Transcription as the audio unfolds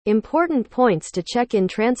Important points to check in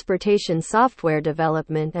transportation software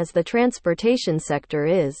development. As the transportation sector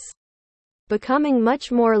is becoming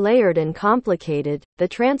much more layered and complicated, the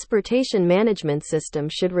transportation management system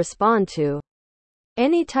should respond to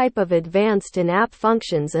any type of advanced in-app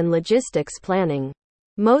functions and logistics planning.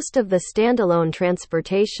 Most of the standalone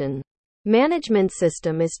transportation management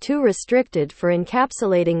system is too restricted for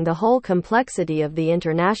encapsulating the whole complexity of the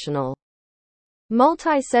international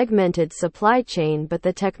multi-segmented supply chain, but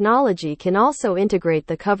the technology can also integrate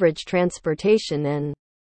the coverage transportation and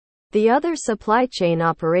the other supply chain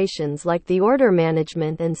operations like the order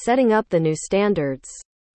management and setting up the new standards.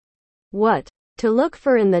 What to look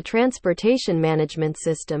for in the transportation management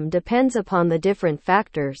system depends upon the different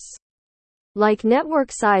factors, like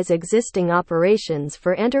network size, existing operations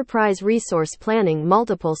for enterprise resource planning,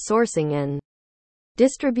 multiple sourcing and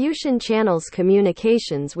distribution channels,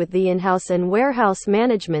 communications with the in-house and warehouse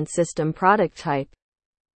management system, product type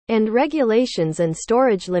and regulations and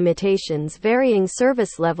storage limitations, varying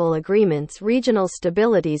service level agreements, regional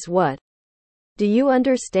stabilities. What do you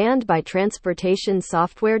understand by transportation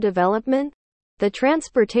software development? The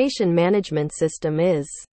transportation management system is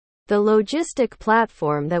the logistic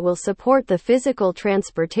platform that will support the physical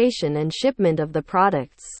transportation and shipment of the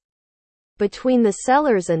products between the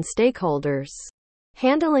sellers and stakeholders,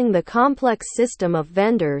 handling the complex system of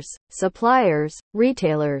vendors, suppliers,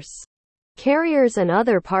 retailers, carriers and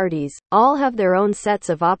other parties. All have their own sets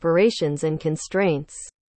of operations and constraints.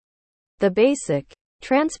 The basic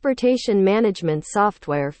transportation management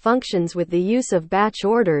software functions with the use of batch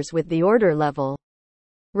orders with the order level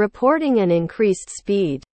reporting and increased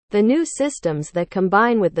speed. The new systems that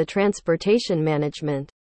combine with the transportation management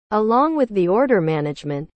along with the order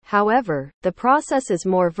management, however, the process is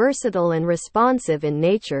more versatile and responsive in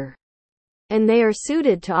nature, and they are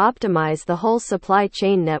suited to optimize the whole supply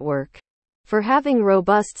chain network. For having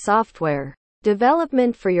robust software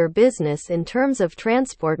development for your business in terms of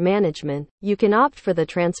transport management, you can opt for the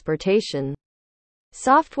transportation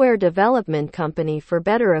software development company for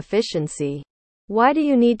better efficiency. Why do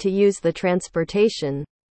you need to use the transportation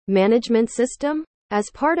management system? As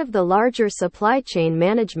part of the larger supply chain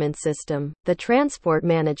management system, the transport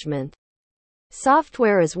management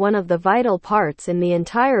software is one of the vital parts in the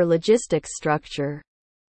entire logistics structure.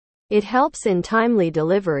 It helps in timely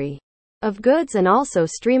delivery of goods and also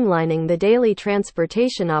streamlining the daily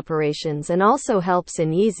transportation operations, and also helps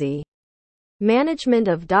in easy management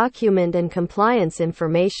of document and compliance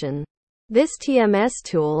information. This TMS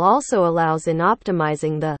tool also allows in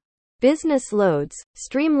optimizing the business loads,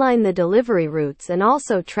 streamline the delivery routes, and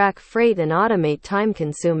also track freight and automate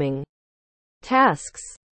time-consuming tasks.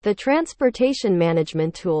 The transportation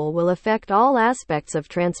management tool will affect all aspects of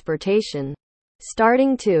transportation,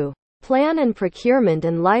 starting to plan and procurement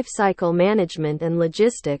and life cycle management and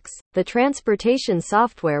logistics. The transportation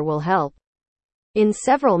software will help in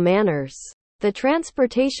several manners. The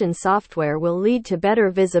transportation software will lead to better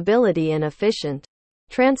visibility and efficient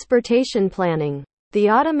transportation planning. The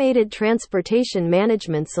automated transportation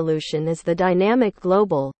management solution is the dynamic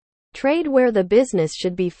global trade where the business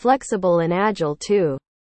should be flexible and agile too.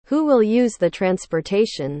 Who will use the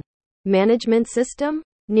transportation management system?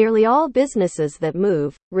 Nearly all businesses that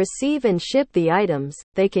move, receive and ship the items,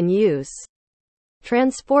 they can use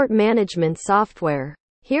transport management software.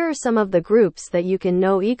 Here are some of the groups that you can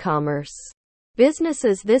know: e-commerce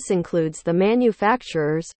businesses. This includes the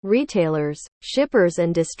manufacturers, retailers, shippers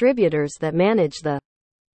and distributors that manage the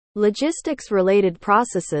logistics-related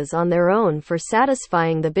processes on their own for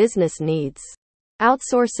satisfying the business needs.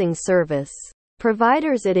 Outsourcing service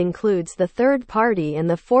providers. It includes the third-party and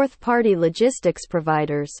the fourth-party logistics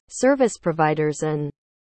providers, service providers and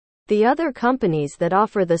the other companies that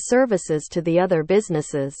offer the services to the other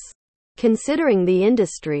businesses. Considering the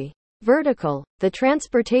industry vertical, the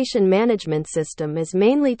transportation management system is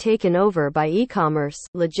mainly taken over by e-commerce,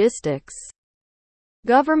 logistics,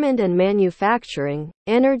 government and manufacturing,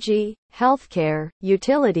 energy, healthcare,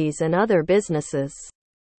 utilities and other businesses.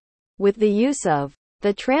 With the use of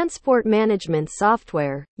the transport management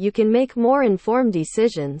software, you can make more informed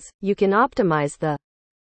decisions, you can optimize the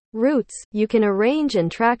routes, you can arrange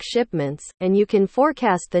and track shipments, and you can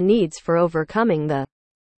forecast the needs for overcoming the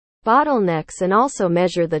bottlenecks and also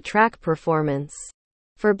measure the track performance.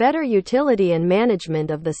 For better utility and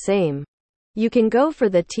management of the same, you can go for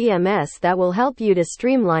the TMS that will help you to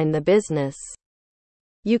streamline the business.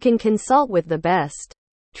 You can consult with the best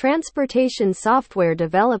transportation software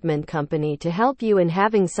development company to help you in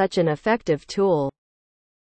having such an effective tool.